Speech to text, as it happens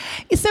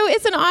So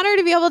it's an honor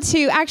to be able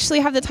to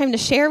actually have the time to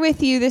share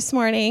with you this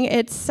morning.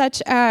 It's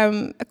such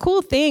a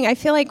cool thing. I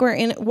feel like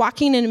we're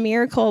walking in a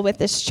miracle with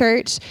this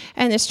church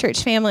and this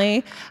church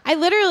family. I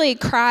literally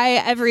cry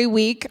every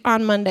week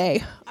on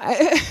Monday.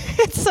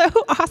 It's so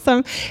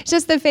awesome.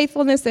 Just the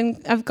faithfulness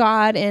of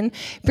God and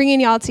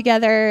bringing you all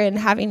together and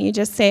having you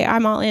just say,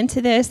 I'm all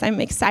into this. I'm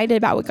excited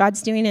about what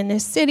God's doing in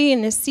this city,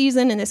 in this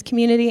season, in this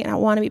community, and I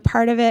want to be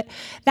part of it.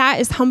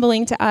 That is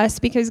humbling to us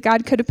because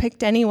God could have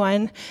picked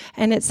anyone,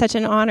 and it's such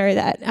an honor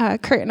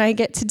that Kurt and I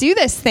get to do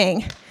this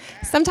thing.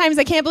 Sometimes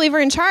I can't believe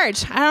we're in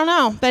charge. I don't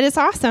know, but it's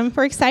awesome.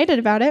 We're excited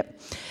about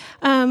it.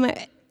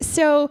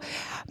 So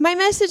my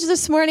message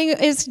this morning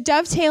is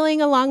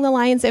dovetailing along the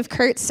lines of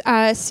Kurt's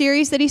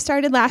series that he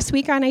started last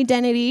week on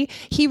identity.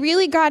 He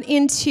really got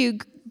into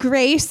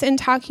grace and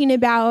talking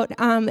about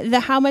the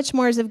how much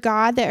more is of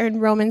God that are in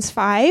Romans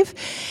 5.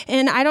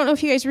 And I don't know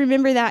if you guys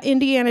remember that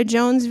Indiana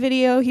Jones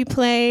video he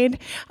played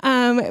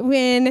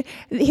when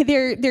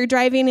they're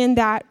driving in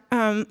that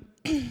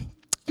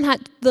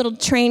little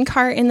train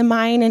cart in the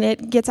mine, and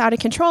it gets out of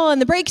control,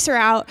 and the brakes are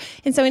out.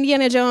 And so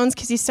Indiana Jones,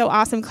 because he's so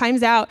awesome,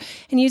 climbs out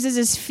and uses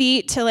his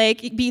feet to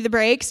be the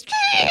brakes.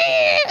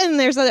 And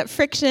there's all that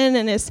friction,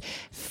 and his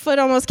foot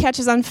almost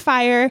catches on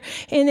fire.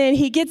 And then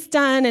he gets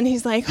done, and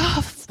he's like,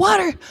 oh,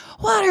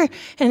 water.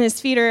 And his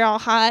feet are all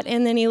hot.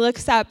 And then he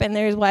looks up, and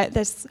there's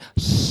this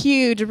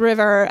huge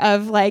river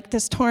of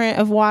this torrent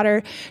of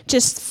water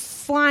just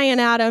flying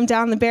at him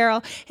down the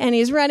barrel, and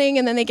he's running,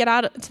 and then they get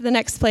out to the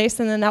next place,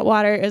 and then that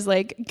water is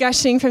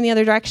gushing from the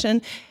other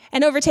direction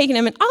and overtaking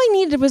him, and all he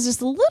needed was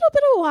just a little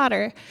bit of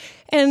water.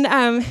 And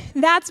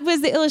that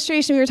was the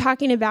illustration we were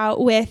talking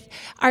about with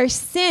our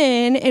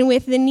sin and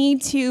with the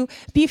need to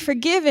be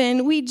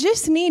forgiven. We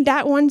just need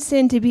that one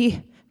sin to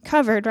be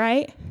covered,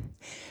 right?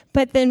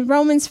 But then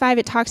Romans 5,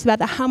 it talks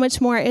about how much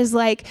more is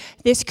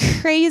this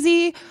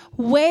crazy,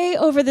 way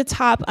over the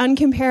top,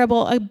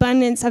 uncomparable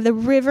abundance of the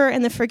river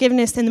and the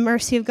forgiveness and the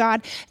mercy of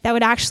God that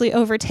would actually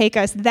overtake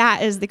us.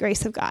 That is the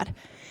grace of God.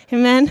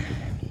 Amen?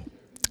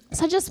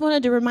 So I just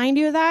wanted to remind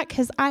you of that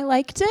because I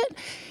liked it,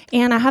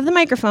 and I have the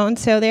microphone,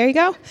 so there you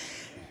go.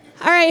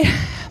 All right,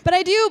 but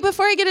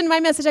before I get into my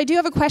message, I do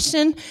have a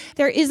question.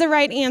 There is a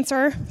right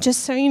answer,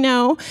 just so you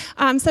know.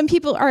 Some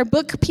people are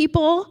book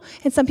people,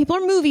 and some people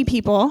are movie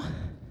people.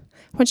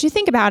 Once you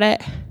think about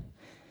it,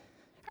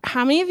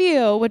 how many of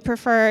you would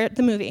prefer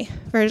the movie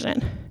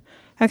version?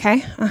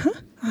 Okay,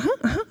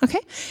 okay.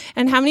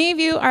 And how many of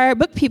you are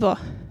book people?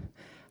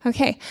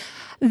 Okay,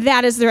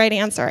 that is the right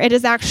answer. It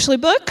is actually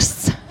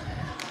books.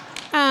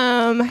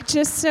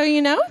 Just so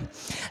you know,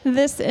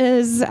 this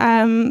is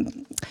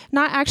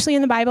not actually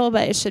in the Bible,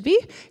 but it should be,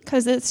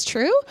 because it's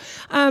true.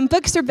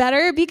 Books are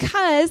better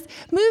because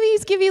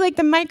movies give you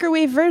the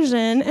microwave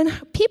version,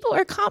 and people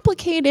are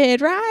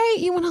complicated, right?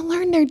 You want to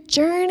learn their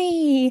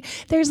journey.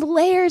 There's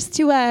layers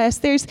to us.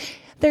 There's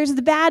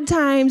the bad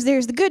times,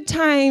 there's the good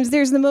times,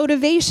 there's the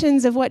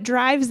motivations of what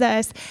drives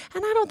us.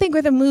 And I don't think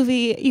with a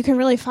movie you can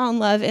really fall in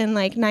love in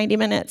 90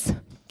 minutes,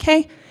 okay?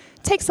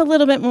 It takes a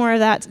little bit more of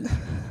that,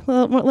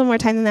 a little more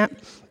time than that.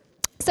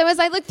 So as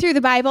I look through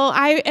the Bible,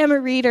 I am a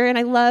reader, and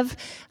I love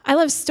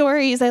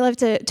stories. I love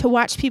to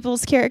watch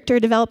people's character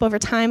develop over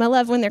time. I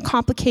love when they're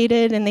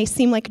complicated and they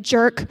seem like a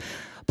jerk,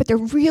 but they're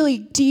really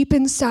deep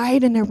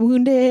inside and they're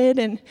wounded,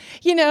 and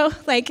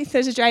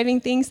those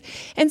driving things.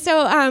 And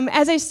so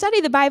as I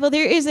study the Bible,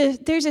 there's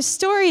a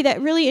story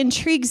that really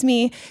intrigues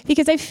me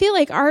because I feel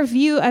like our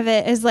view of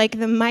it is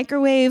the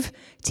microwave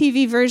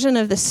TV version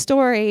of the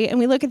story, and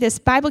we look at this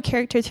Bible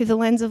character through the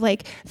lens of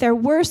their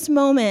worst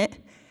moment.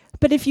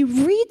 But if you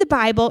read the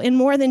Bible in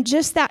more than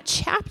just that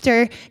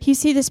chapter, you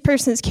see this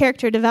person's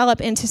character develop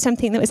into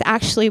something that was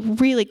actually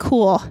really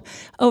cool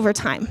over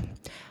time.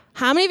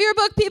 How many of you are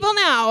book people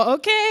now?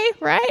 Okay,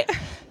 right?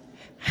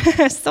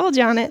 Sold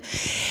you on it.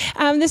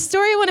 The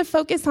story I want to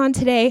focus on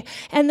today,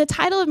 and the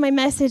title of my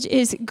message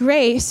is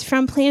Grace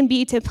from Plan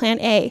B to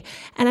Plan A.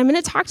 And I'm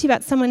going to talk to you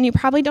about someone you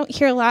probably don't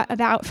hear a lot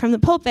about from the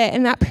pulpit,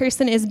 and that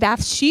person is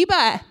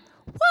Bathsheba.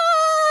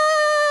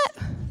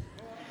 What?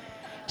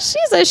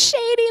 She's a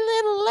shady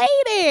little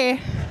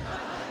lady,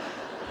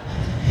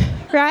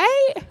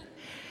 right?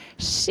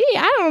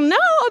 I don't know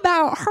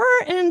about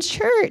her in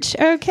church,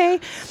 okay?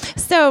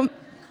 So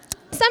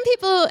some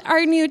people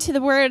are new to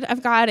the Word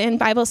of God and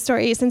Bible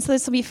stories, and so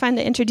this will be fun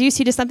to introduce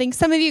you to something.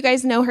 Some of you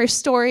guys know her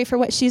story for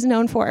what she's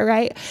known for,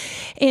 right?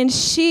 And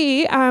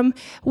she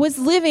was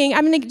living,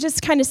 I'm going to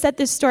just kind of set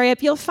this story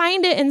up. You'll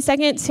find it in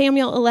 2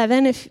 Samuel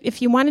 11.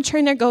 If you want to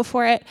turn there, go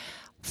for it.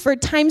 For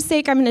time's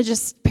sake, I'm going to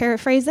just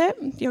paraphrase it.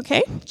 You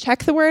okay?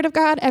 Check the Word of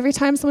God. Every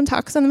time someone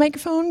talks on the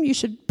microphone, you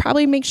should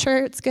probably make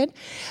sure it's good.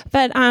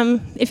 But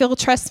if you'll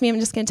trust me, I'm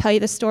just going to tell you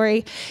the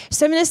story.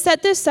 So I'm going to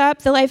set this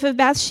up, the life of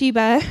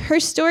Bathsheba. Her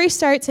story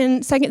starts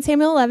in 2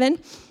 Samuel 11.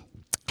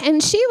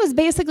 And she was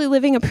basically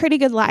living a pretty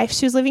good life.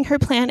 She was living her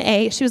plan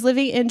A. She was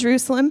living in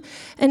Jerusalem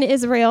and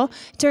Israel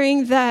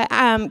during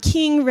the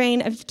king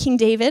reign of King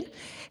David.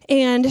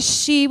 And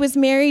she was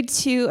married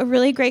to a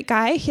really great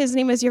guy. His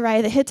name was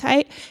Uriah the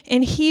Hittite,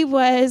 and he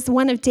was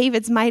one of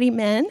David's mighty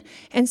men.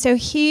 And so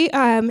he,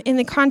 in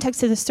the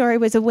context of the story,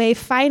 was away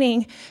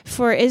fighting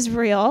for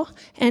Israel,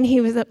 and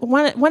he was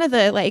one of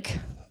the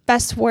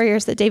best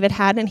warriors that David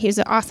had, and he was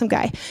an awesome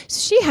guy. So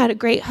she had a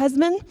great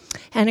husband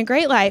and a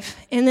great life.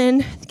 And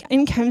then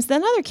in comes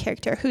another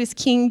character, who's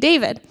King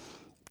David.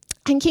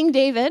 And King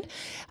David,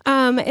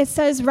 it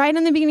says right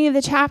in the beginning of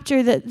the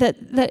chapter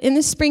that in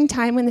the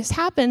springtime when this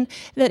happened,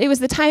 that it was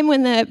the time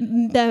when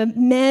the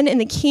men and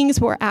the kings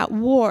were at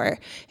war.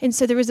 And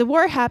so there was a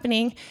war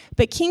happening,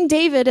 but King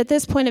David at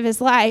this point of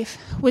his life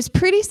was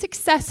pretty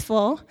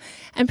successful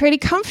and pretty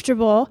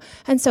comfortable.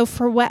 And so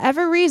for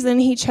whatever reason,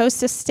 he chose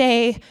to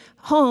stay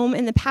home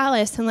in the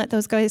palace and let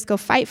those guys go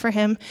fight for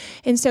him.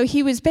 And so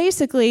he was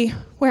basically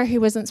where he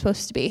wasn't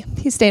supposed to be.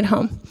 He stayed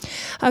home.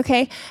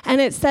 Okay?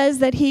 And it says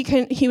that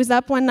he was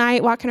up one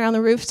night walking around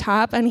the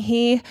rooftop, and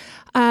he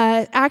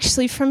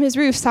actually from his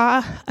roof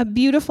saw a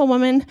beautiful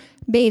woman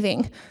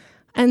bathing.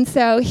 And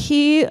so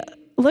he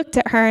looked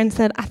at her and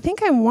said, I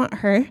think I want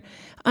her.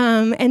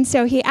 And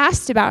so he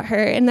asked about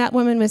her, and that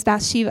woman was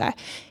Bathsheba.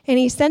 And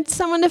he sent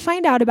someone to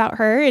find out about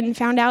her and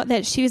found out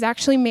that she was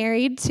actually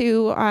married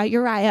to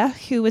Uriah,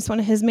 who was one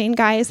of his main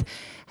guys.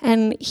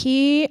 And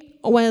he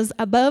was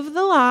above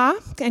the law,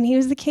 and he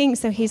was the king,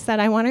 so he said,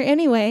 I want her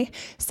anyway.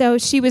 So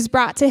she was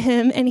brought to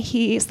him, and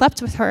he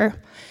slept with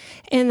her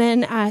and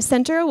then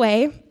sent her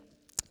away.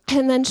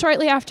 And then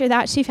shortly after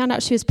that, she found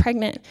out she was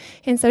pregnant.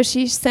 And so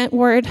she sent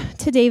word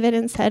to David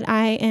and said,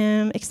 I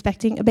am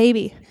expecting a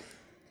baby.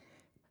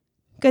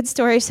 Good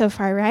story so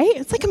far, right?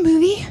 It's like a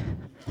movie.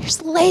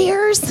 There's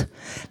layers.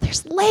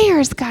 There's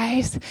layers,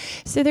 guys.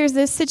 So there's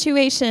this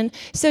situation.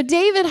 So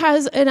David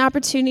has an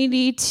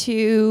opportunity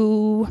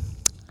to,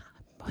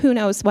 who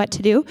knows what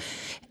to do,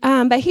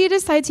 but he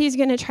decides he's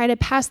going to try to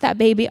pass that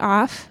baby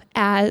off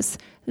as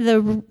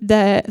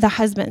the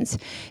husband's.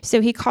 So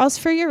he calls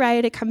for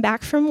Uriah to come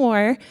back from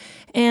war,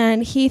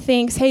 and he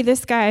thinks, hey,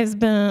 this guy's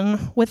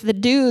been with the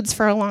dudes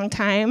for a long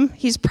time.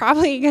 He's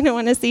probably going to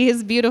want to see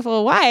his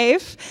beautiful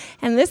wife,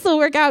 and this will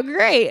work out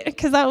great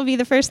because that will be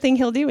the first thing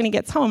he'll do when he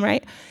gets home,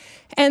 right?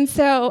 And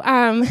so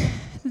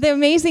the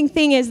amazing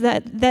thing is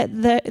that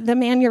the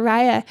man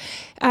Uriah,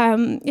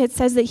 it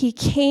says that he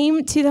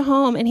came to the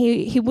home, and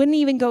he wouldn't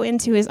even go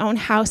into his own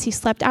house. He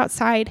slept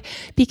outside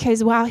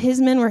because while his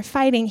men were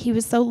fighting, he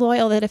was so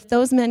loyal that if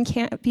those men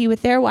can't be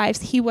with their wives,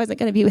 he wasn't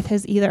going to be with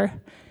his either.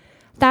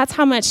 That's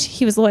how much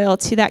he was loyal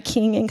to that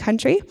king and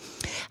country.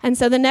 And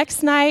so the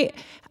next night,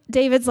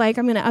 David's like,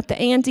 I'm going to up the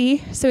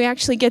ante. So he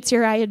actually gets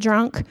Uriah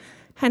drunk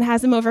and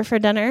has him over for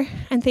dinner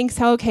and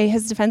thinks, oh, okay,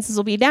 his defenses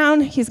will be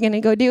down. He's going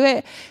to go do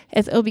it.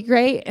 It'll be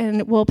great,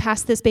 and we'll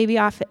pass this baby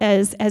off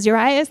as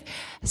Uriah's.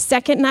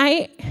 Second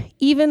night,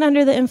 even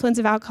under the influence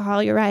of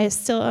alcohol, Uriah is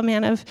still a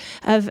man of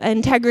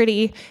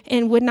integrity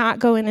and would not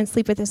go in and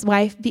sleep with his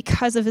wife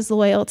because of his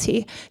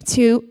loyalty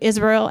to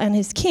Israel and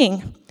his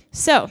king.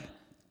 So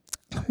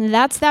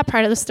that's that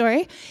part of the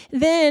story.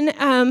 Then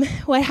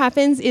what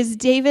happens is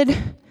David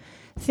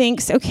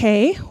thinks,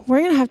 okay, we're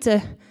going to have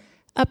to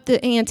up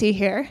the ante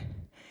here.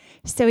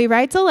 So he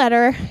writes a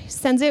letter,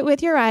 sends it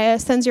with Uriah,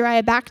 sends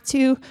Uriah back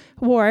to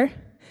war,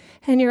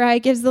 and Uriah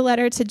gives the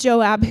letter to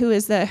Joab, who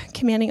is the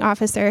commanding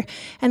officer,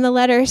 and the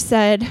letter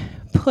said,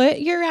 put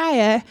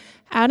Uriah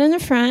out in the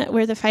front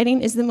where the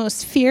fighting is the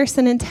most fierce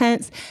and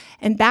intense,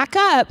 and back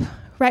up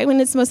right when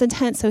it's most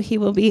intense so he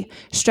will be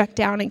struck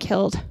down and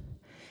killed.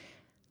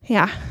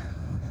 Yeah,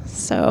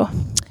 so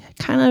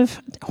kind of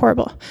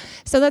horrible.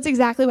 So that's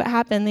exactly what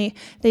happened.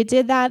 They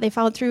did that. They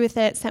followed through with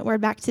it, sent word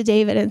back to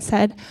David and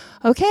said,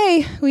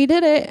 okay, we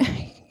did it.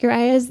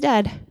 Uriah is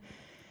dead.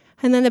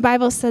 And then the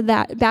Bible said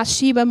that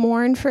Bathsheba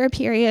mourned for a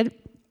period.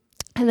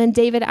 And then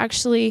David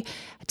actually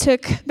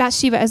took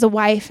Bathsheba as a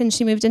wife, and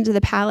she moved into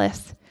the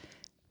palace.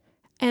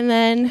 And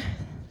then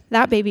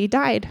that baby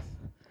died.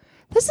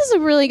 This is a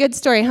really good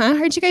story, huh?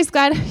 Aren't you guys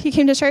glad you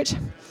came to church?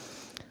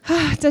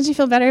 Don't you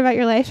feel better about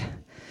your life?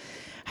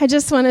 I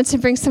just wanted to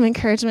bring some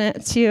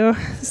encouragement to you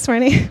this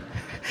morning.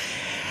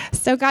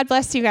 So God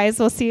bless you guys.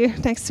 We'll see you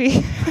next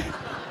week.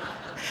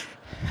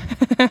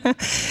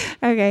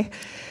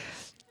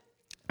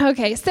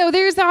 Okay, so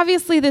there's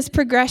obviously this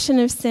progression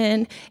of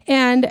sin,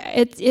 and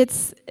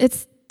it's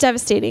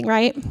devastating,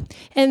 right?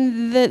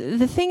 And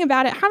the thing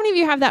about it, how many of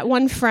you have that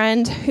one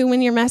friend who,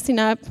 when you're messing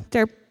up,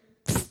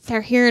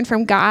 they're hearing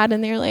from God,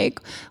 and they're like,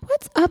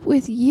 what's up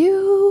with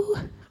you?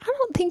 I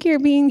don't think you're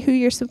being who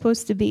you're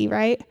supposed to be,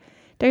 right?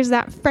 There's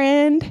that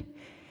friend,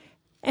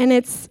 and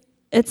it's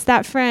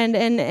that friend.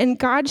 And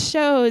God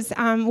shows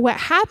what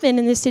happened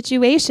in this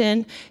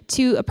situation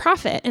to a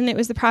prophet, and it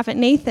was the prophet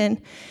Nathan.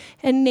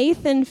 And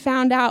Nathan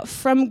found out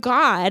from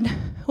God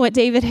what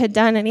David had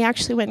done, and he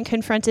actually went and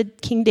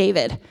confronted King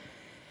David.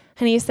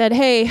 And he said,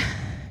 hey,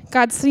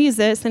 God sees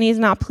this, and he's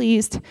not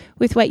pleased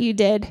with what you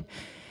did.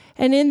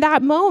 And in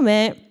that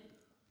moment,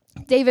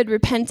 David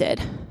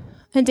repented,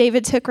 and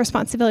David took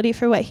responsibility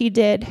for what he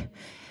did.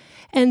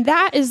 And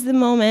that is the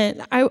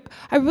moment I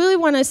really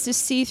want us to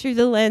see through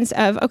the lens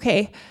of,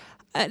 okay,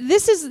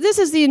 This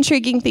is the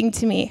intriguing thing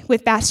to me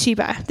with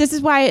Bathsheba. This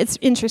is why it's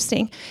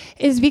interesting,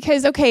 is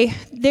because, okay,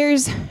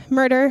 there's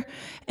murder,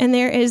 and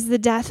there is the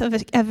death of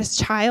a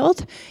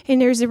child,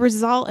 and there's a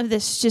result of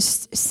this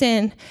just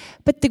sin.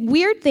 But the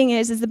weird thing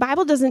is the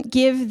Bible doesn't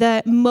give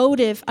the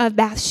motive of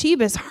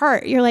Bathsheba's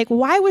heart. You're like,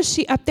 why was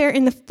she up there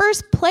in the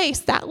first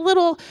place? That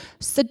little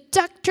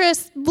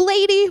seductress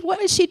lady,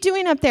 what was she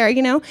doing up there,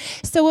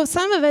 So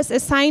some of us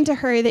assign to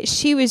her that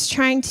she was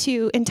trying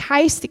to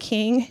entice the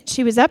king.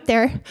 She was up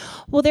there.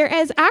 Well, there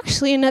is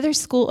actually another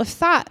school of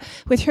thought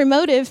with her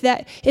motive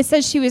that it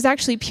says she was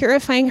actually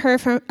purifying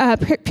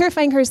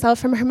herself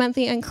from her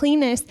monthly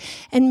uncleanness,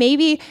 and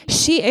maybe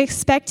she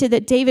expected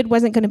that David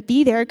wasn't going to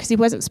be there because he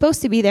wasn't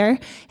supposed to be there.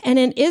 And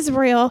in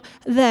Israel,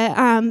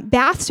 the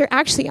baths are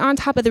actually on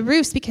top of the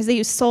roofs because they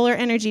use solar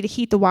energy to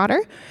heat the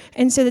water,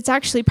 and so that's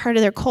actually part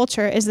of their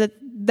culture, is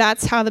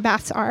that's how the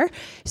baths are.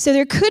 So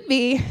there could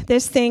be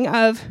this thing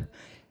of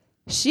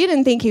she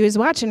didn't think he was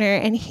watching her,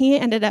 and he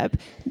ended up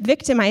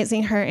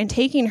victimizing her and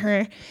taking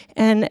her.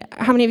 And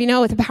how many of you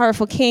know with a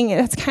powerful king,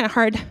 that's kind of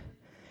hard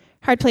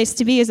place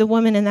to be as a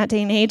woman in that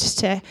day and age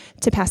to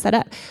pass that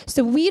up.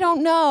 So we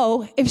don't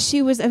know if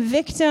she was a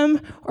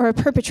victim or a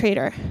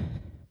perpetrator,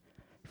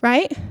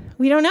 right?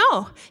 We don't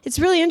know. It's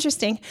really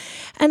interesting.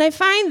 And I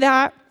find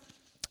that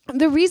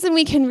the reason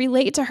we can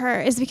relate to her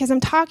is because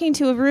I'm talking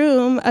to a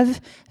room of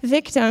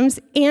victims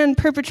and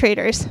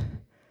perpetrators.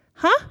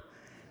 Huh?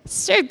 It's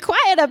so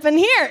quiet up in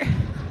here.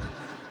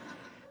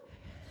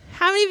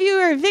 How many of you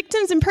are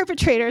victims and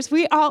perpetrators?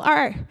 We all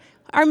are.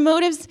 Our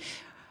motives,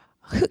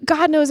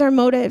 God knows our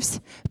motives,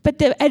 but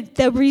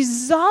the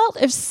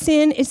result of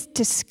sin is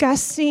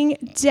disgusting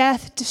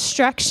death,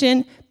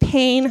 destruction,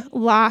 pain,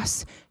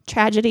 loss,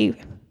 tragedy,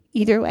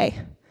 either way.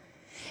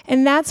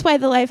 And that's why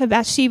the life of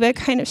Bathsheba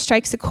kind of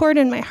strikes a chord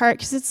in my heart,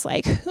 because it's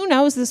like, who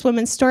knows this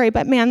woman's story,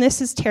 but man,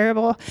 this is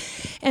terrible.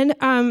 And,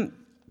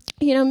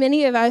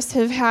 many of us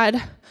have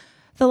had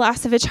the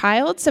loss of a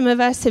child. Some of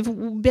us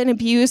have been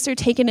abused or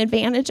taken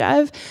advantage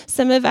of.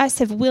 Some of us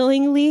have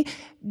willingly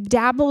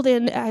dabbled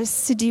in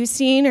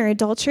seducing or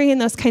adultery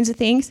and those kinds of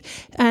things.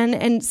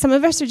 And some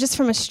of us are just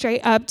from a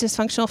straight up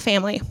dysfunctional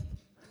family.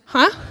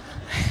 Huh?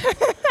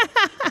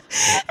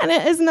 And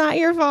it is not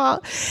your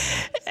fault.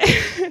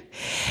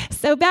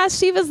 So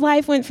Bathsheba's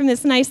life went from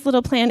this nice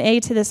little plan A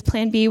to this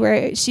plan B,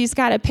 where she's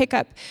got to pick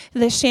up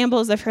the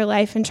shambles of her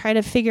life and try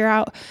to figure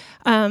out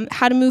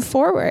how to move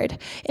forward.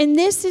 And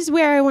this is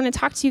where I want to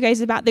talk to you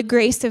guys about the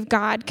grace of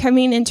God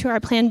coming into our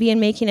plan B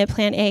and making it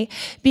plan A,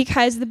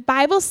 because the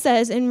Bible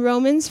says in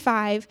Romans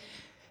 5,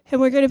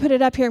 and we're going to put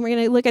it up here and we're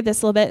going to look at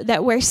this a little bit,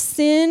 that where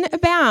sin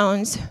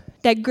abounds,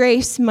 that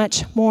grace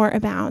much more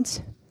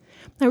abounds.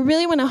 I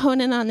really want to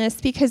hone in on this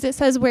because it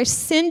says where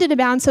sin did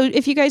abound. So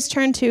if you guys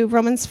turn to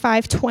Romans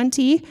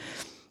 5:20,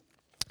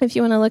 if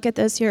you want to look at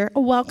this, you're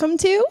welcome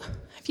to.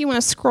 If you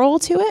want to scroll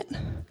to it,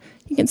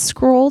 you can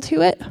scroll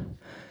to it.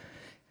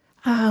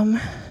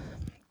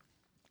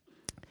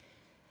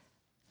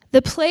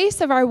 The place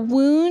of our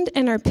wound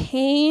and our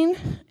pain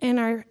and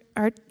our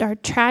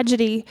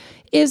tragedy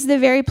is the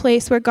very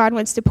place where God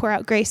wants to pour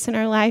out grace in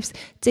our lives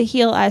to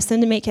heal us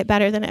and to make it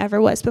better than it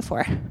ever was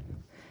before.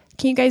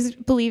 Can you guys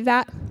believe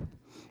that?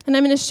 And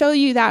I'm going to show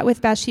you that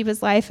with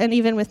Bathsheba's life and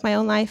even with my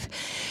own life.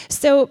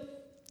 So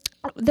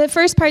the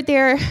first part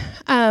there,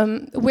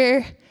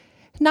 where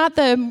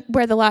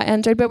the law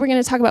entered, but we're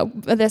going to talk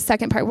about the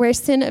second part, where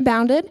sin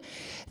abounded.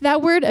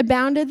 That word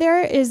abounded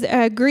there is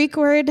a Greek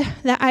word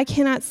that I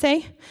cannot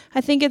say.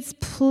 I think it's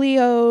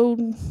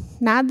pleonazo.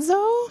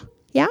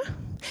 Yeah?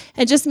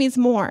 It just means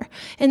more.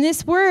 And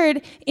this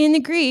word in the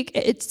Greek,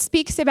 it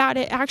speaks about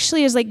it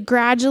actually as like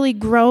gradually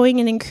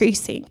growing and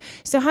increasing.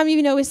 So how many of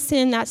you know with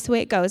sin, that's the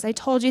way it goes? I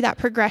told you that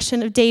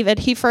progression of David.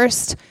 He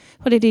first,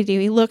 what did he do?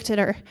 He looked at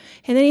her.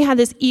 And then he had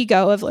this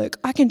ego of like,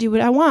 I can do what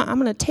I want. I'm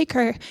going to take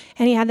her.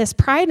 And he had this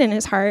pride in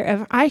his heart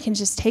of, I can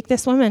just take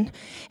this woman.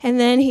 And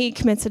then he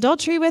commits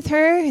adultery with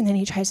her. And then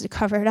he tries to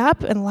cover it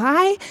up and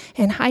lie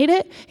and hide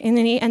it. And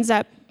then he ends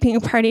up being a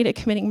party to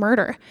committing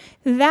murder.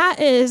 That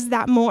is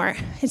that more.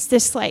 It's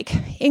this like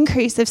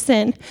increase of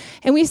sin.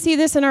 And we see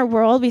this in our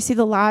world. We see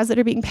the laws that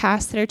are being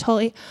passed that are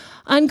totally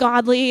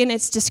ungodly, and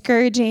it's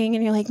discouraging.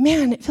 And you're like,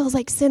 man, it feels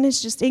like sin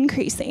is just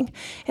increasing.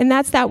 And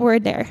that's that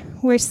word there,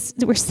 where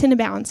sin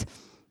abounds.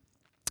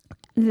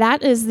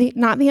 That is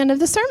not the end of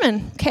the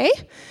sermon, okay?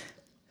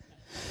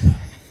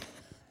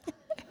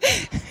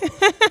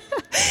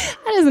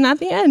 That is not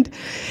the end.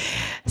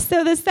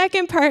 So the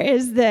second part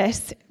is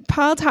this.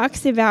 Paul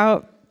talks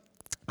about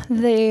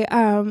the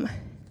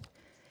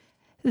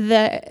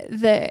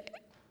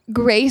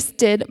grace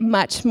did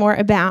much more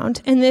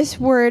abound. And this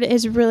word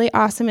is really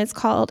awesome. It's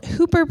called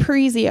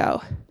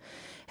huperperizio.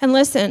 And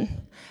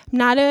listen,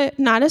 I'm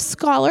not a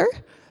scholar,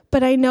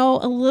 but I know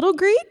a little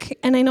Greek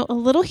and I know a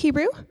little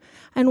Hebrew.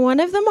 And one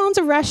of them owns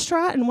a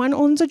restaurant and one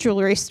owns a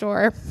jewelry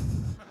store.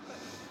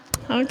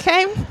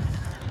 Okay?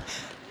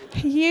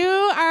 You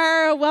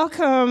are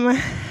welcome.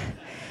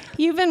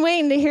 You've been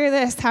waiting to hear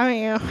this, haven't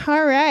you?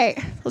 All right.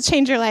 It'll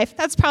change your life.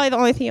 That's probably the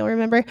only thing you'll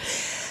remember.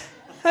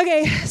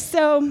 Okay,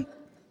 so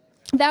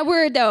That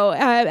word, though,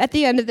 at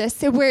the end of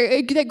this,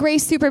 where that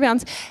grace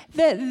superabounds,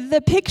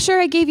 the picture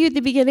I gave you at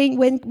the beginning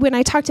when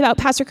I talked about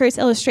Pastor Kurt's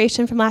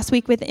illustration from last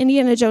week with the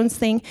Indiana Jones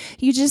thing,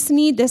 you just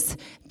need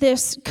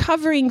this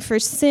covering for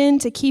sin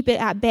to keep it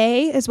at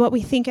bay, is what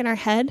we think in our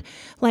head.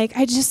 Like,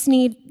 I just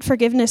need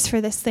forgiveness for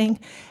this thing.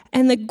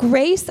 And the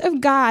grace of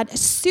God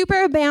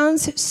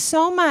superabounds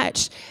so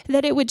much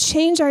that it would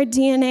change our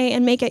DNA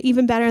and make it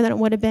even better than it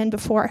would have been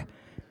before.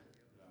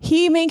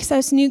 He makes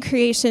us new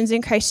creations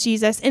in Christ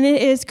Jesus, and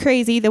it is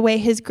crazy the way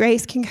his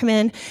grace can come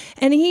in.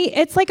 And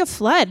it's like a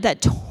flood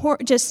that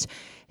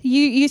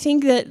you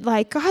think that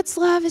like God's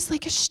love is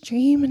like a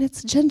stream and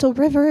it's a gentle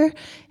river,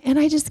 and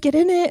I just get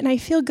in it and I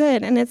feel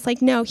good. And it's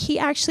like, no, he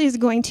actually is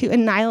going to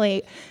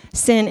annihilate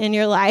sin in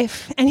your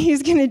life, and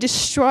he's going to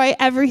destroy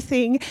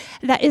everything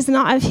that is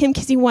not of him,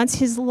 because he wants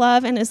his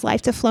love and his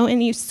life to flow in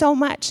you so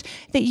much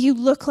that you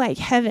look like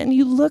heaven,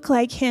 you look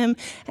like him,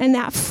 and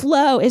that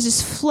flow is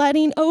just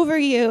flooding over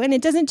you. And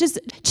it doesn't just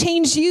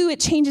change you, it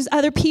changes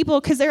other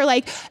people, because they're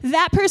like,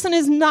 that person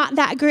is not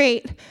that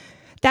great.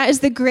 That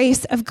is the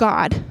grace of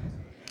God.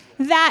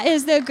 That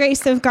is the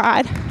grace of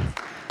God.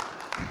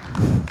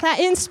 That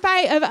in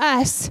spite of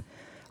us,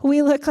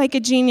 we look like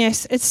a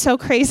genius. It's so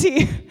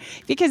crazy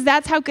because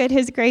that's how good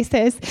his grace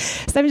is.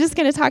 So I'm just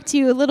going to talk to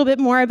you a little bit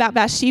more about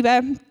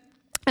Bathsheba,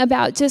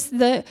 about just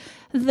the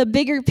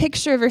bigger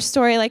picture of her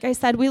story. Like I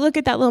said, we look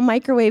at that little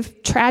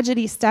microwave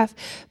tragedy stuff.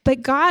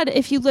 But God,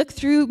 if you look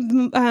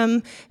through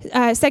 2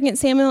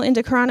 Samuel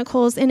into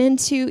Chronicles and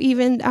into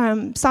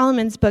even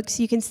Solomon's books,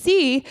 you can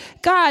see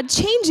God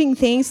changing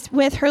things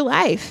with her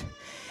life.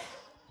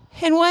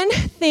 And one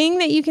thing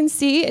that you can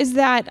see is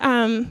that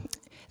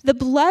the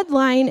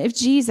bloodline of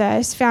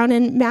Jesus found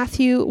in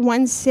Matthew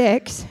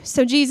 1:6.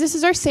 So Jesus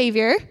is our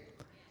Savior.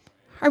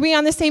 Are we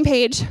on the same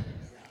page?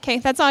 Okay,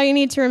 that's all you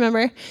need to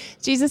remember.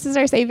 Jesus is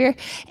our Savior.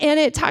 And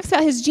it talks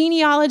about his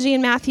genealogy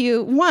in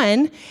Matthew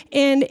 1.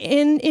 And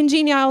in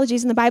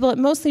genealogies in the Bible, it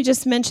mostly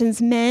just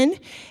mentions men.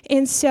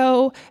 And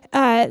so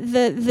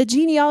the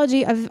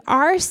genealogy of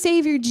our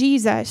Savior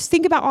Jesus,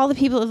 think about all the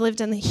people who have lived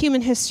in the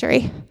human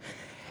history.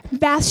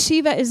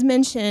 Bathsheba is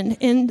mentioned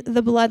in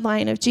the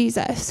bloodline of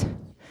Jesus.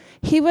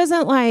 He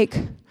wasn't like,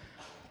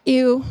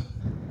 ew,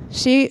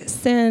 she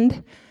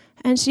sinned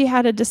and she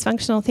had a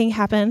dysfunctional thing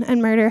happen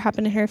and murder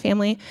happened in her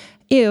family.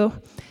 Ew.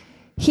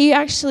 He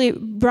actually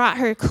brought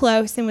her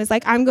close and was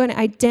like, I'm going to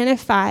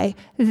identify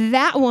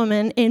that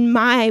woman in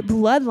my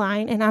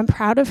bloodline, and I'm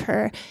proud of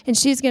her. And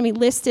she's going to be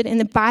listed in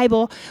the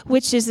Bible,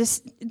 which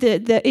is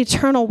the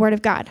eternal word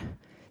of God.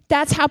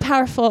 That's how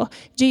powerful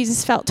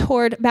Jesus felt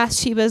toward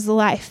Bathsheba's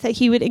life, that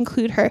he would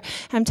include her.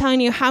 I'm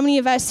telling you, how many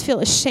of us feel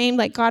ashamed,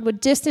 like God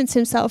would distance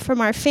himself from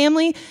our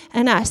family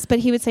and us, but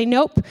he would say,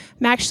 nope,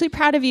 I'm actually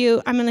proud of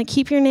you. I'm going to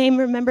keep your name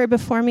remembered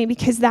before me,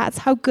 because that's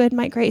how good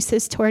my grace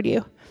is toward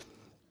you.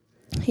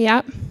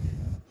 Yep.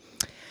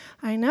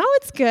 I know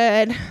it's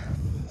good,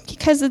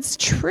 because it's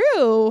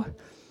true.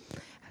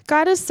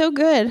 God is so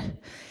good.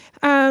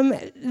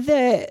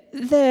 The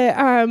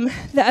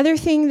other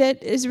thing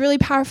that is really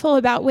powerful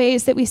about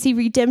ways that we see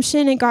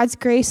redemption and God's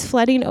grace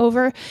flooding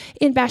over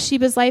in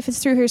Bathsheba's life is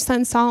through her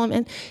son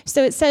Solomon.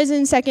 So it says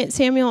in 2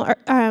 Samuel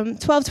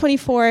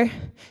 12:24,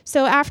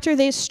 so after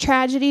this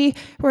tragedy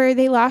where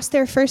they lost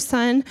their first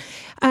son,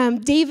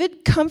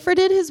 David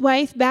comforted his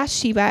wife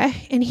Bathsheba,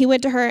 and he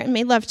went to her and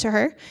made love to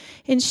her.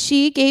 And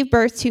she gave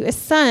birth to a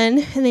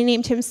son, and they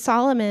named him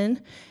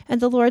Solomon, and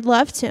the Lord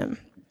loved him.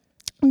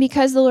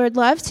 Because the Lord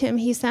loved him,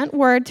 he sent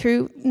word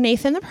through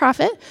Nathan the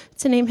prophet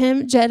to name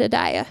him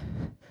Jedediah.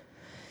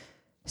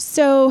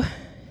 So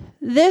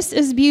this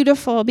is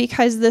beautiful,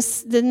 because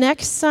the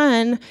next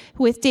son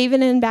with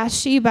David and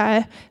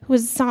Bathsheba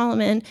was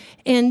Solomon.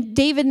 And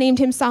David named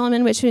him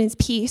Solomon, which means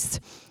peace.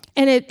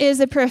 And it is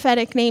a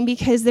prophetic name,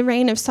 because the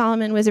reign of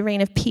Solomon was a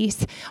reign of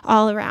peace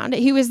all around.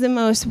 He was the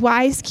most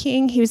wise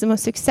king. He was the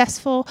most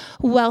successful,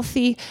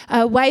 wealthy,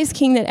 wise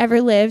king that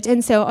ever lived.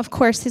 And so, of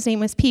course, his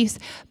name was peace.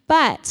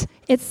 But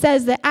it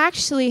says that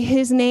actually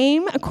his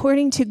name,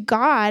 according to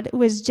God,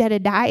 was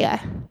Jedediah.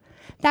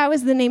 That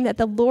was the name that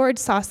the Lord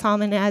saw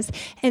Solomon as.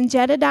 And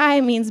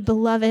Jedediah means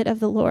beloved of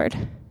the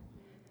Lord.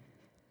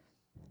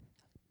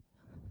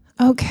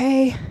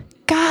 Okay,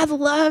 God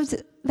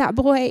loved that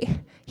boy.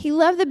 He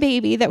loved the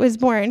baby that was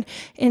born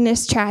in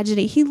this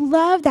tragedy. He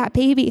loved that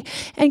baby.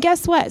 And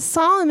guess what?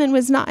 Solomon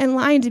was not in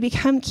line to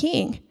become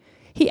king.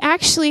 He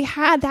actually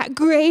had that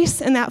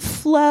grace and that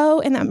flow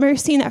and that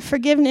mercy and that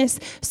forgiveness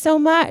so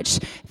much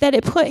that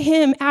it put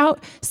him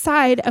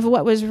outside of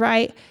what was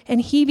right, and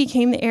he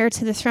became the heir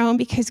to the throne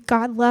because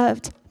God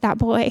loved that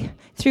boy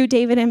through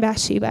David and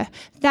Bathsheba.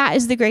 That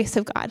is the grace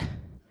of God.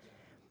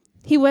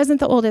 He wasn't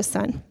the oldest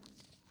son,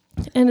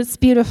 and it's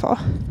beautiful.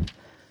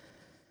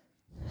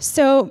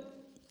 So,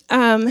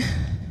 and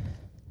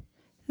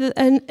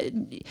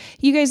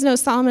you guys know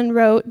Solomon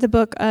wrote the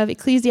book of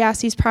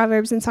Ecclesiastes,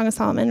 Proverbs, and Song of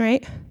Solomon,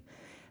 right?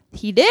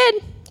 He did.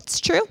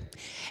 It's true.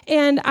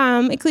 And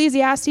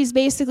Ecclesiastes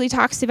basically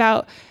talks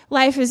about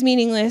life is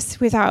meaningless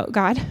without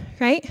God,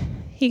 right?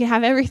 You can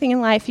have everything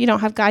in life. You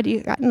don't have God,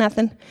 you got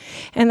nothing.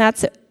 And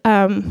that's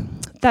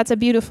that's a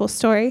beautiful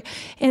story.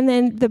 And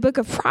then the book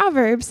of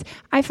Proverbs,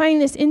 I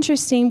find this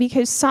interesting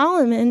because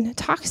Solomon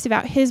talks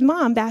about his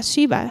mom,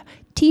 Bathsheba,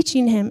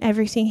 teaching him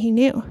everything he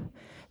knew.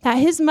 That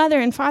his mother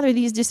and father,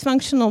 these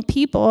dysfunctional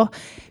people,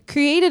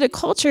 created a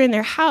culture in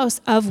their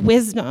house of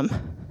wisdom.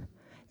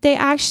 They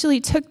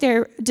actually took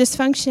their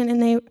dysfunction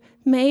and they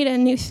made a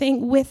new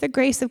thing with the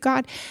grace of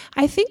God.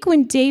 I think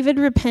when David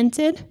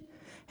repented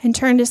and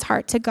turned his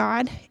heart to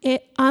God,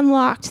 it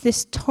unlocked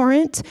this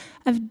torrent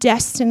of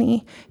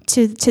destiny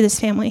to this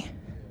family.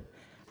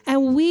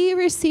 And we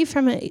receive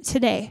from it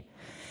today.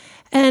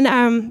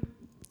 And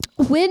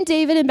when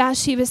David and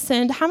Bathsheba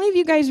sinned, how many of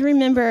you guys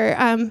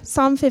remember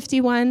Psalm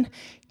 51,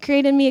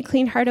 create in me a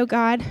clean heart, O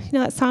God? You know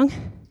that song?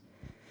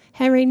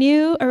 And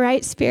renew a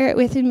right spirit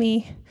within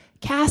me.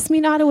 Cast me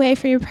not away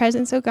from your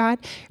presence, O God.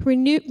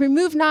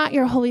 Remove not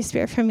your Holy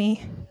Spirit from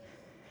me.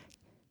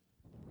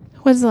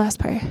 What is the last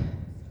part?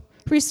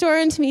 Restore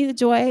unto me the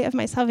joy of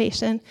my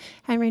salvation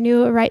and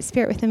renew a right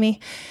spirit within me.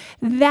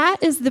 That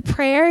is the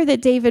prayer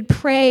that David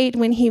prayed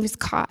when he was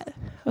caught.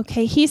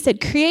 Okay, he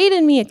said, create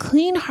in me a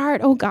clean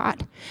heart, O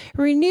God.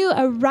 Renew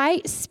a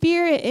right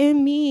spirit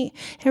in me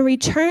and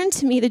return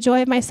to me the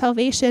joy of my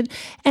salvation.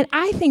 And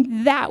I think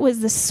that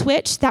was the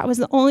switch. That was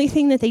the only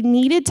thing that they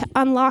needed to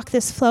unlock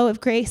this flow of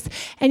grace.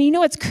 And you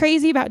know what's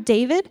crazy about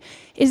David?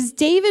 Is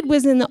David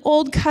was in the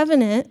old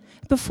covenant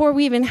before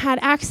we even had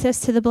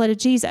access to the blood of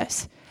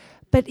Jesus.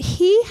 But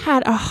he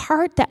had a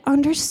heart that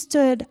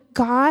understood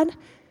God,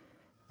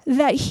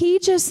 that he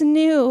just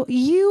knew,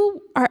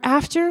 you are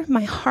after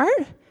my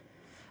heart,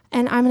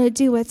 and I'm going to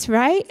do what's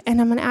right,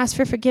 and I'm going to ask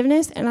for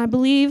forgiveness, and I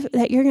believe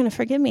that you're going to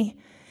forgive me.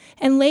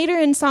 And later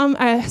in Psalm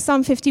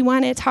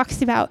 51, it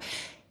talks about,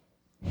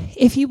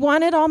 if you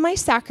wanted all my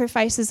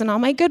sacrifices and all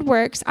my good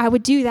works, I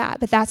would do that,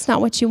 but that's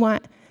not what you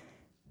want.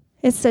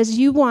 It says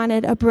you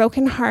wanted a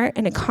broken heart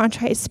and a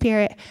contrite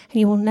spirit, and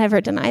you will never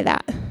deny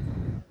that.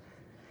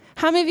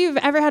 How many of you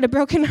have ever had a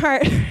broken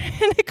heart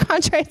and a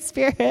contrite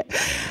spirit?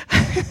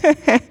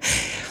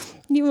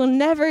 You will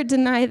never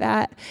deny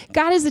that.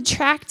 God is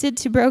attracted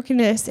to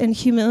brokenness and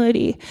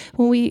humility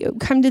when we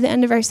come to the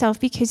end of ourselves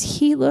because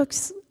he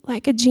looks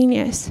like a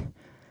genius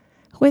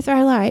with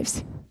our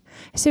lives.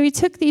 So he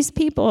took these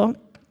people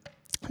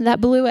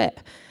that blew it,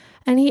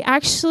 and he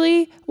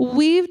actually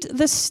weaved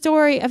the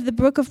story of the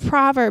book of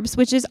Proverbs,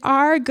 which is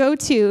our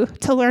go-to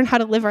to learn how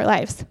to live our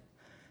lives.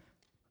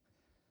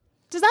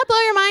 Does that blow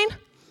your mind?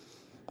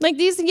 Like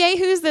these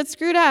yahoos that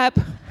screwed up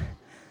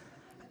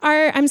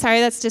I'm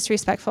sorry, that's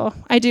disrespectful.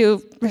 I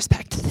do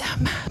respect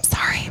them. I'm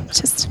sorry.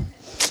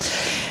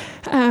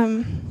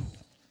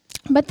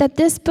 But that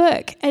this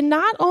book, and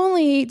not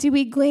only do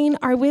we glean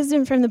our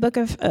wisdom from the book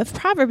of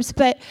Proverbs,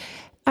 but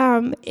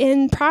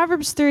in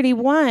Proverbs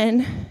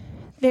 31,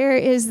 there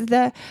is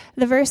the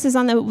verses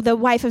on the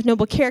wife of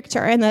noble character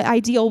and the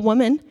ideal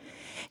woman.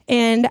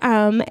 And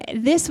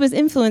this was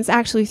influenced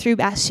actually through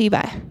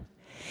Bathsheba.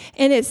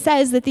 And it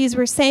says that these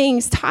were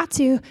sayings taught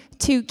to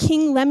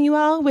King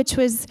Lemuel, which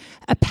was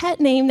a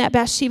pet name that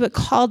Bathsheba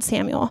called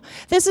Samuel.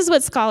 This is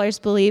what scholars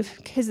believe,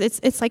 because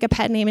it's like a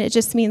pet name, and it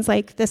just means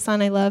like the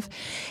son I love.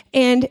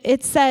 And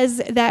it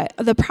says that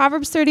the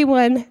Proverbs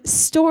 31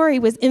 story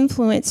was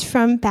influenced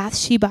from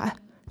Bathsheba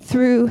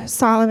through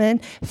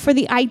Solomon for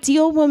the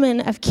ideal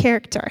woman of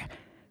character.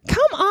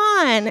 Come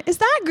on. Is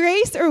that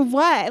grace or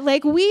what?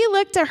 Like, we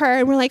looked at her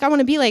and we're like, I want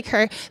to be like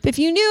her. But if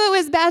you knew it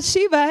was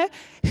Bathsheba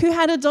who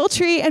had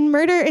adultery and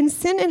murder and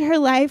sin in her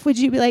life, would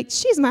you be like,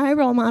 she's my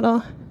role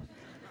model?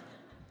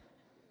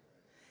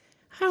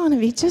 I want to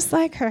be just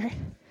like her.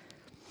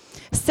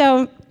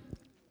 So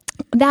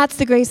that's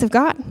the grace of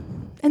God.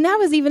 And that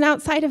was even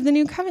outside of the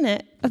new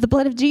covenant of the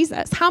blood of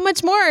Jesus. How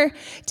much more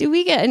do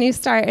we get a new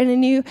start and a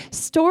new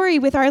story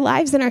with our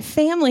lives and our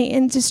family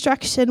in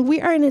destruction?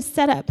 We are in a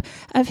setup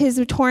of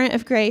his torrent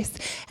of grace.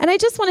 And I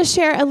just want to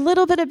share a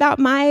little bit about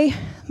my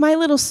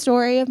little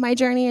story of my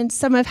journey and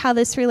some of how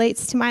this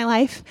relates to my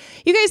life.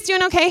 You guys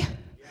doing okay?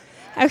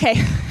 Okay.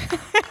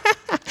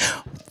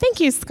 Thank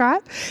you,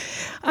 Scott.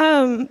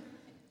 I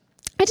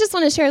just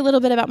want to share a little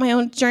bit about my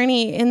own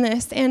journey in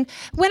this. And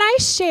when I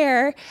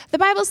share, the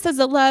Bible says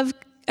that love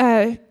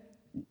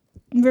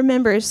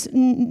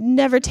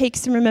never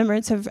takes in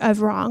remembrance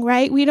of wrong,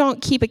 right? We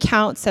don't keep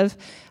accounts of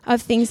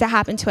things that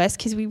happen to us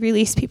because we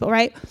release people,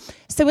 right?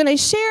 So when I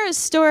share a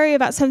story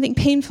about something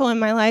painful in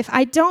my life,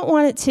 I don't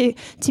want it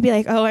to be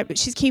like, oh,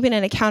 she's keeping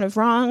an account of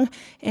wrong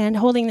and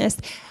holding this.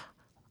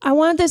 I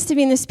want this to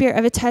be in the spirit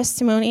of a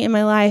testimony in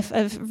my life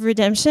of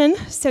redemption.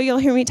 So you'll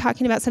hear me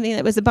talking about something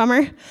that was a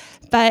bummer,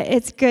 but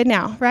it's good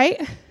now,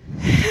 right?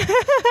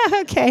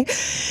 Okay.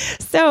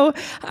 So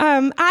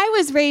I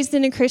was raised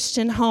in a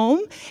Christian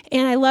home,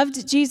 and I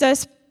loved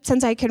Jesus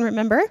since I can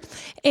remember.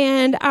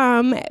 And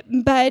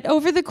but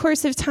over the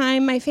course of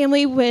time, my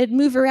family would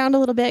move around a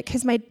little bit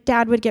because my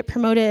dad would get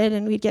promoted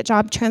and we'd get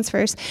job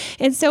transfers.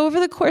 And so over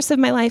the course of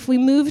my life, we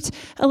moved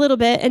a little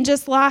bit and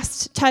just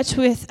lost touch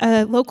with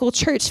a local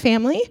church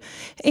family.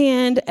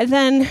 And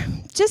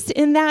then just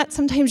in that,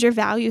 sometimes your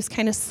values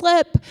kind of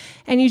slip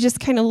and you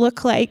just kind of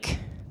look like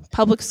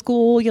public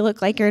school, you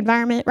look like your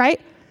environment, right?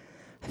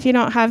 If you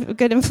don't have a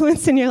good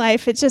influence in your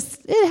life, it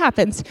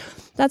happens.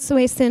 That's the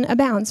way sin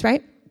abounds,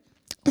 right?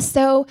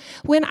 So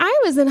when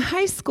I was in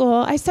high school,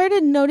 I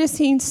started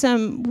noticing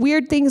some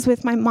weird things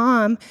with my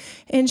mom,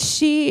 and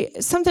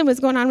something was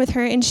going on with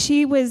her, and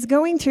she was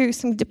going through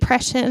some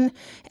depression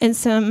and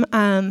some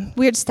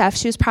weird stuff.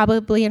 She was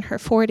probably in her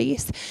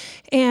 40s,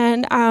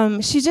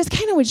 and she just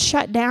kind of would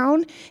shut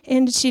down,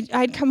 and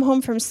I'd come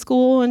home from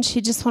school, and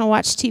she'd just want to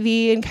watch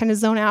TV and kind of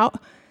zone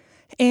out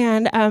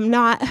and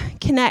not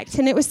connect,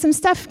 and it was some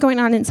stuff going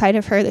on inside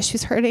of her that she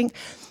was hurting.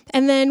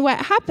 And then what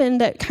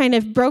happened that kind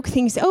of broke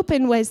things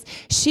open was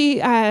she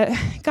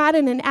got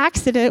in an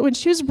accident when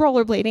she was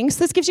rollerblading.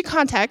 So this gives you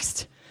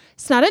context.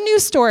 It's not a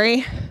news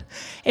story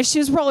if she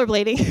was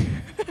rollerblading.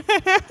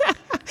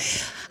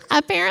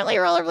 Apparently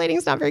rollerblading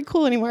is not very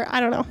cool anymore.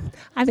 I don't know.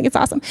 I think it's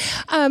awesome.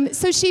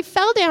 So she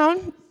fell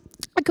down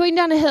going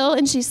down a hill,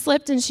 and she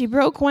slipped, and she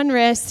broke one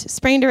wrist,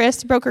 sprained her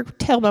wrist, broke her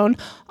tailbone,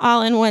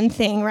 all in one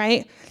thing,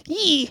 right?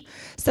 Yee!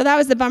 So that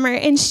was the bummer.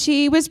 And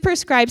she was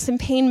prescribed some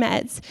pain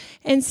meds.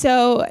 And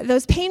so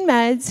those pain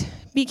meds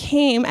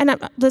became, and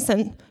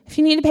listen, if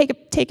you need to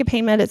take a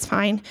pain med, it's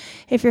fine.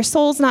 If your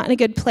soul's not in a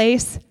good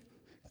place,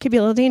 it could be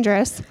a little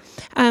dangerous.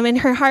 And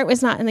her heart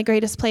was not in the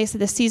greatest place at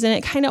this season.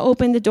 It kind of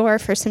opened the door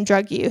for some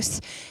drug use.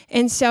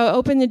 And so it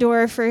opened the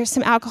door for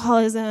some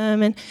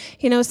alcoholism and,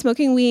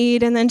 smoking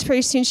weed. And then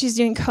pretty soon she's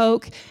doing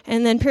coke.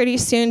 And then pretty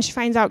soon she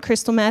finds out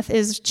crystal meth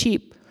is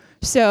cheap.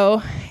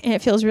 And it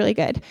feels really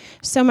good.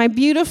 So my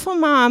beautiful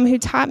mom, who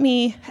taught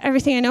me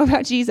everything I know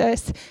about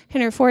Jesus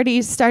in her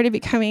 40s, started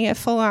becoming a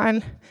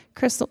full-on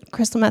crystal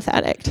meth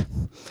addict.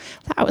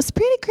 That was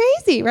pretty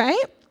crazy,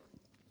 right?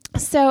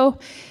 So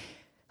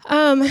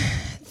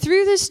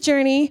through this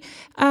journey,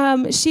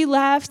 she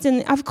left,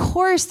 and of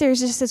course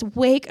there's just this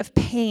wake of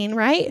pain,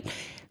 right?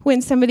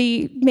 When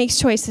somebody makes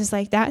choices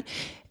like that.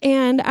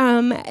 And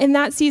in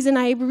that season,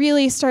 I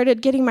really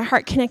started getting my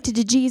heart connected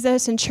to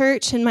Jesus and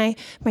church, and my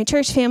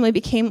church family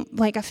became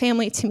like a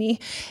family to me,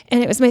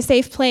 and it was my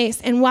safe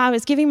place. And while I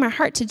was giving my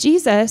heart to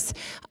Jesus,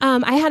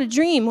 I had a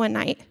dream one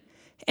night.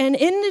 And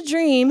in the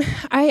dream,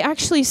 I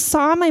actually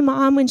saw my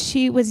mom when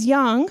she was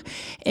young,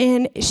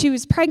 and she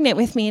was pregnant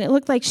with me, and it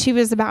looked like she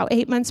was about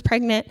 8 months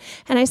pregnant.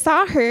 And I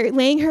saw her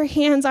laying her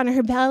hands on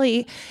her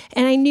belly,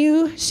 and I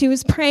knew she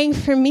was praying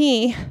for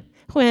me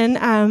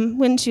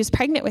when she was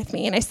pregnant with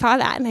me. And I saw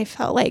that, and I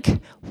felt like,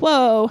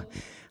 whoa,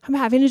 I'm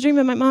having a dream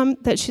of my mom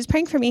that she's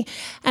praying for me.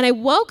 And I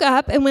woke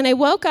up, and when I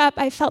woke up,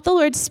 I felt the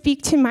Lord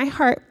speak to my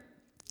heart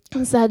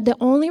and said, the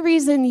only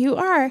reason you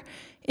are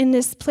in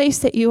this place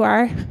that you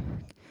are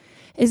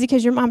is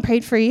because your mom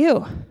prayed for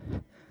you.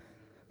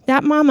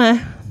 That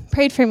mama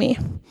prayed for me.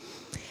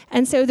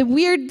 And so the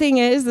weird thing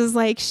is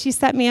like she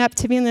set me up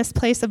to be in this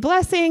place of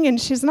blessing, and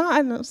she's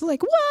not. And I was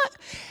like, what?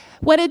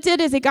 What it did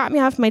is it got me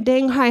off my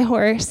dang high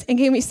horse and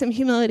gave me some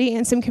humility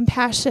and some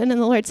compassion. And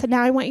the Lord said,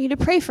 now I want you to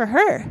pray for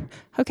her,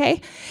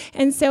 okay?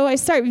 And so I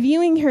start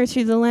viewing her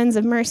through the lens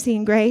of mercy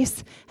and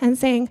grace and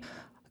saying,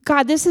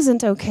 God, this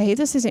isn't okay.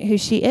 This isn't who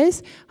she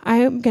is.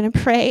 I'm going to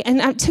pray.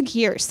 And it took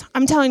years.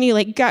 I'm telling you,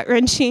 like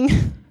gut-wrenching,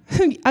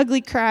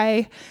 ugly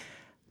cry,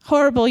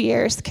 horrible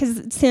years,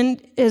 because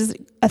sin is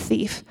a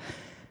thief,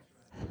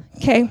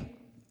 okay?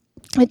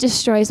 It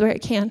destroys where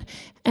it can.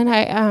 And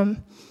I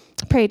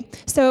prayed.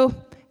 So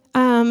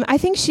I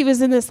think she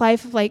was in this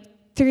life of like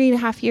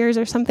 3.5 years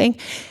or something,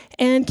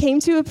 and came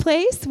to a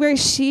place where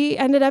she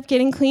ended up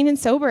getting clean and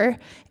sober.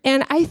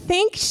 And I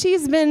think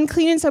she's been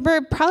clean and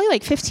sober probably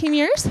like 15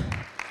 years.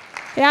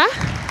 Yeah?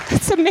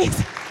 It's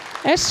amazing.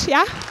 Ish,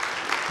 yeah?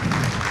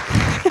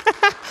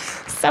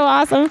 So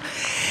awesome.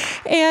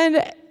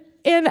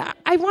 And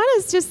I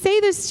want to just say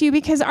this to you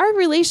because our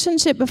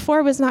relationship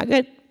before was not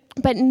good.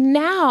 But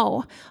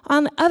now,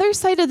 on the other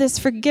side of this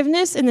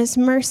forgiveness and this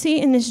mercy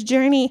and this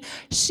journey,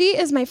 she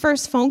is my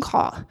first phone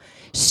call.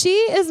 She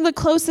is the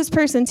closest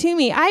person to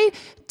me. I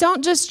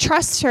don't just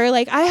trust her.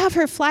 Like, I have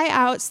her fly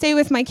out, stay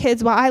with my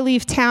kids while I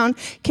leave town,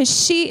 because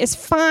she is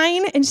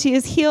fine and she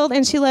is healed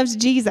and she loves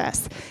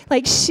Jesus.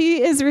 Like,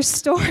 she is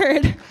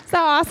restored. Is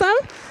that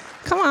awesome?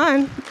 Come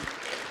on.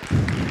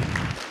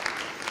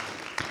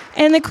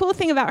 And the cool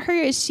thing about her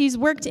is she's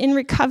worked in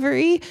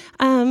recovery.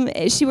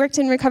 She worked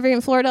in recovery in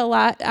Florida a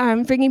lot,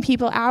 bringing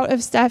people out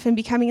of stuff and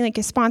becoming like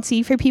a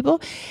sponsee for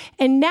people.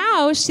 And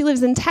now she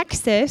lives in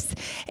Texas.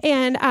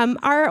 And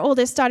our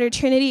oldest daughter,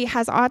 Trinity,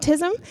 has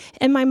autism.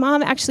 And my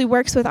mom actually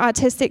works with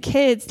autistic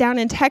kids down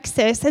in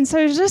Texas. And so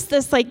there's just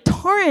this like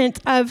torrent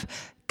of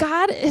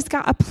God has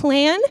got a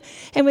plan,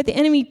 and what the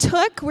enemy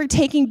took, we're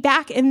taking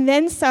back and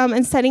then some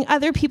and setting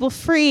other people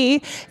free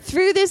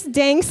through this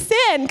dang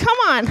sin. Come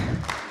on.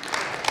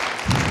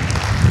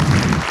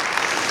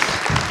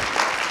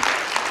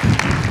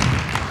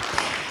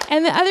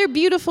 And the other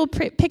beautiful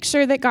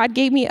picture that God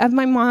gave me of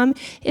my mom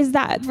is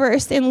that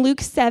verse in Luke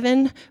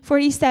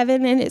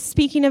 7:47, and it's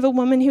speaking of a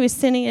woman who is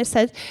sinning. It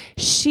says,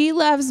 she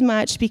loves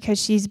much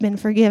because she's been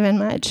forgiven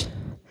much.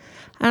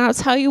 And I'll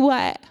tell you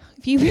what,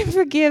 if you've been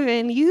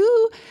forgiven,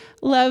 you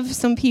love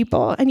some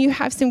people, and you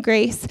have some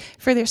grace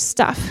for their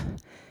stuff.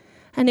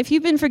 And if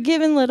you've been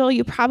forgiven little,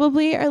 you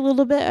probably are a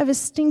little bit of a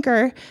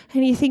stinker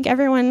and you think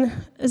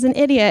everyone is an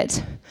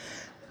idiot.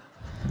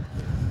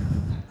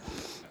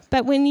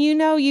 But when you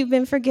know you've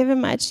been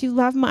forgiven much, you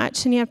love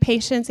much, and you have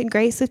patience and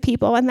grace with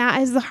people, and that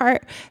is the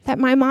heart that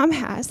my mom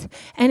has.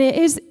 And it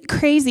is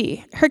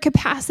crazy. Her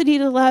capacity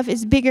to love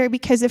is bigger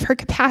because of her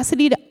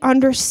capacity to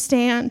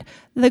understand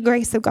the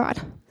grace of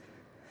God.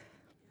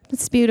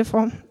 It's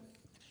beautiful.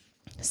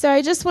 So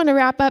I just want to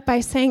wrap up by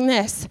saying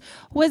this.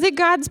 Was it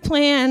God's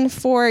plan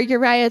for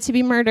Uriah to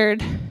be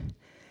murdered?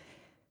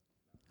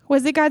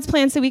 Was it God's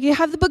plan so we could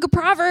have the book of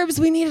Proverbs?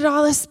 We needed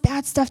all this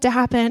bad stuff to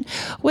happen.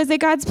 Was it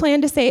God's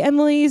plan to say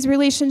Emily's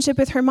relationship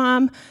with her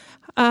mom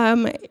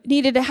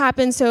needed to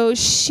happen, so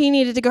she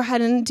needed to go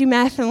ahead and do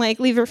meth and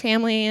leave her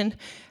family and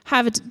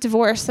have a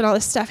divorce and all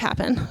this stuff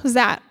happen? Was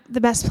that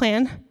the best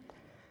plan?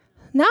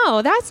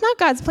 No, that's not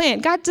God's plan.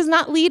 God does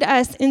not lead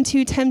us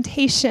into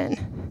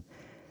temptation.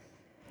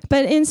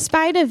 But in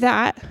spite of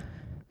that,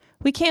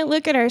 we can't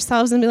look at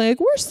ourselves and be like,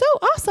 we're so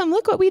awesome.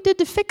 Look what we did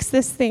to fix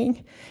this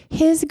thing.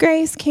 His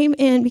grace came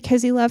in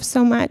because he loves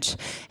so much.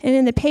 And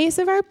in the place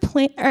of our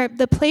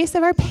the place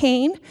of our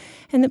pain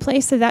and the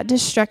place of that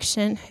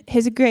destruction,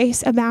 his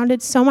grace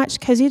abounded so much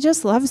because he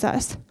just loves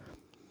us.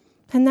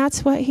 And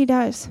that's what he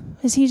does,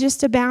 is he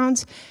just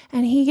abounds,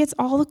 and he gets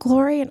all the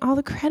glory and all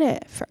the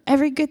credit for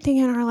every good thing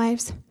in our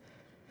lives.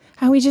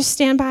 And we just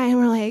stand by and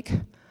we're like,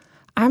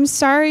 I'm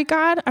sorry,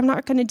 God. I'm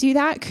not going to do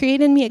that.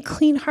 Create in me a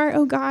clean heart,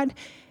 oh God.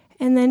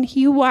 And then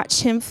you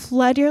watch him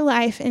flood your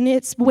life, and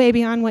it's way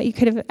beyond what you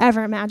could have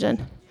ever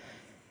imagined.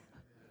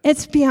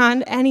 It's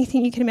beyond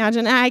anything you can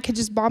imagine. I could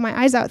just bawl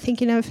my eyes out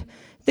thinking of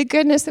the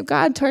goodness of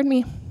God toward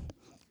me.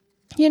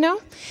 You know?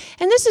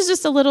 And this is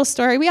just a little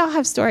story. We all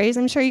have stories.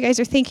 I'm sure you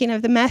guys are thinking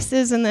of the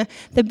messes and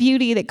the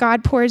beauty that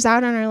God pours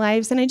out on our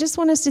lives. And I just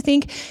want us to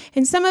think,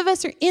 and some of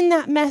us are in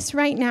that mess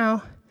right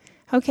now.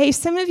 Okay?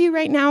 Some of you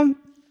right now,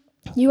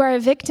 you are a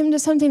victim to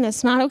something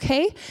that's not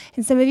okay,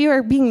 and some of you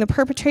are being the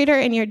perpetrator,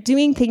 and you're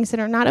doing things that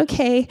are not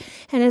okay,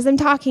 and as I'm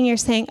talking, you're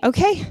saying,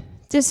 okay,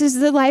 this is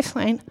the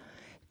lifeline.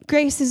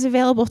 Grace is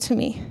available to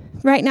me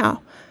right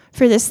now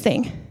for this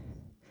thing,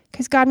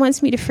 because God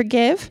wants me to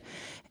forgive,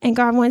 and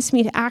God wants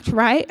me to act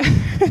right,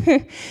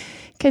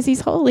 because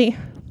he's holy.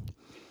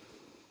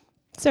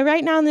 So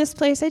right now in this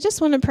place, I just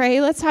want to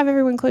pray. Let's have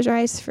everyone close your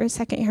eyes for a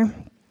second here.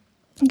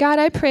 God,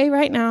 I pray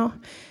right now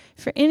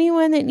for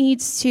anyone that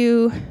needs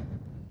to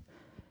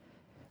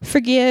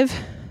forgive,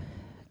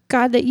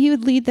 God, that you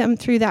would lead them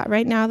through that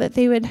right now, that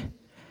they would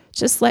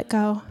just let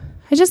go.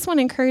 I just want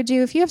to encourage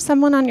you, if you have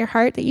someone on your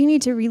heart that you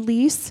need to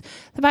release,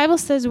 the Bible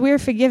says we're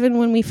forgiven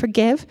when we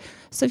forgive.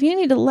 So if you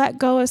need to let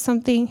go of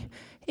something,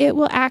 it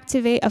will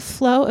activate a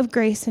flow of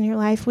grace in your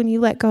life when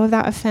you let go of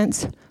that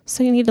offense.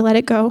 So you need to let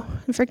it go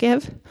and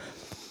forgive.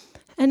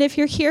 And if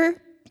you're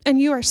here and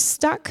you are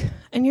stuck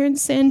and you're in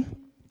sin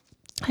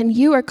and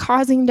you are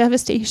causing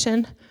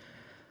devastation,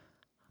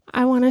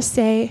 I want to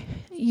say,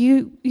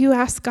 you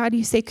ask God,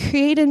 you say,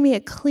 create in me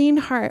a clean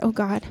heart, oh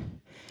God.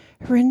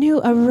 Renew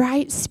a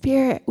right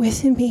spirit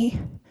within me.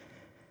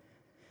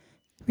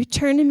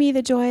 Return to me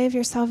the joy of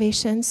your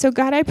salvation. So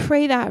God, I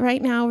pray that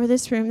right now over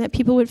this room, that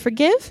people would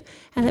forgive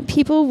and that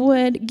people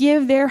would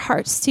give their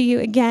hearts to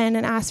you again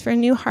and ask for a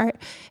new heart.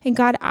 And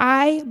God,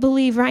 I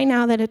believe right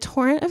now that a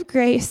torrent of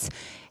grace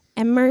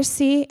and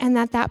mercy, and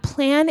that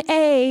plan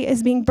A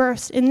is being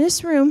birthed in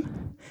this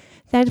room,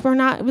 that we're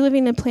not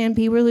living in plan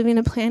B, we're living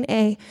in plan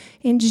A.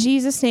 In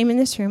Jesus' name in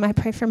this room, I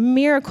pray for a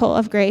miracle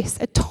of grace,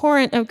 a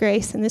torrent of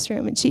grace in this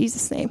room, in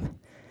Jesus' name.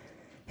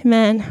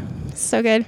 Amen. So good.